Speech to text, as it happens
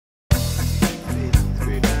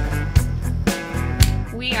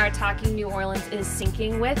we are talking New Orleans is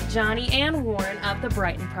Sinking with Johnny and Warren of the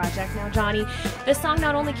Brighton Project. Now, Johnny, this song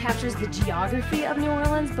not only captures the geography of New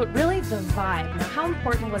Orleans, but really the vibe. Now, how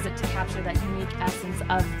important was it to capture that unique essence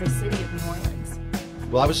of the city of New Orleans?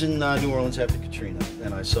 Well, I was in New Orleans after Katrina,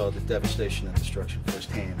 and I saw the devastation and destruction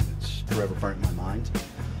firsthand. It's forever burnt in my mind.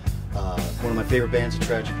 One of my favorite bands,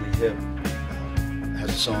 Tragically Hip,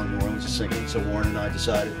 has a song, New Orleans is Sinking, so Warren and I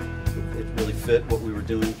decided it really fit what we were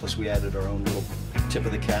doing, plus we added our own little tip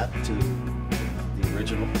of the cap to the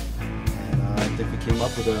original, and I think we came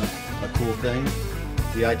up with a cool thing.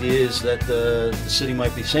 The idea is that the city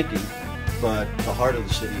might be sinking, but the heart of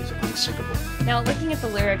the city is unsinkable. Now, looking at the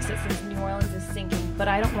lyrics, it says New Orleans is sinking, but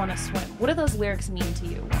I don't want to swim. What do those lyrics mean to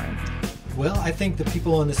you, Warren? Well, I think the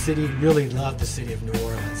people in the city really love the city of New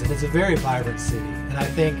Orleans, and it's a very vibrant city. And I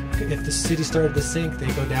think if the city started to sink, they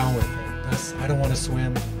go down with it. Thus, I don't want to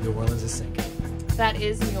swim, New Orleans is sinking. That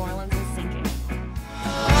is New Orleans is Sinking.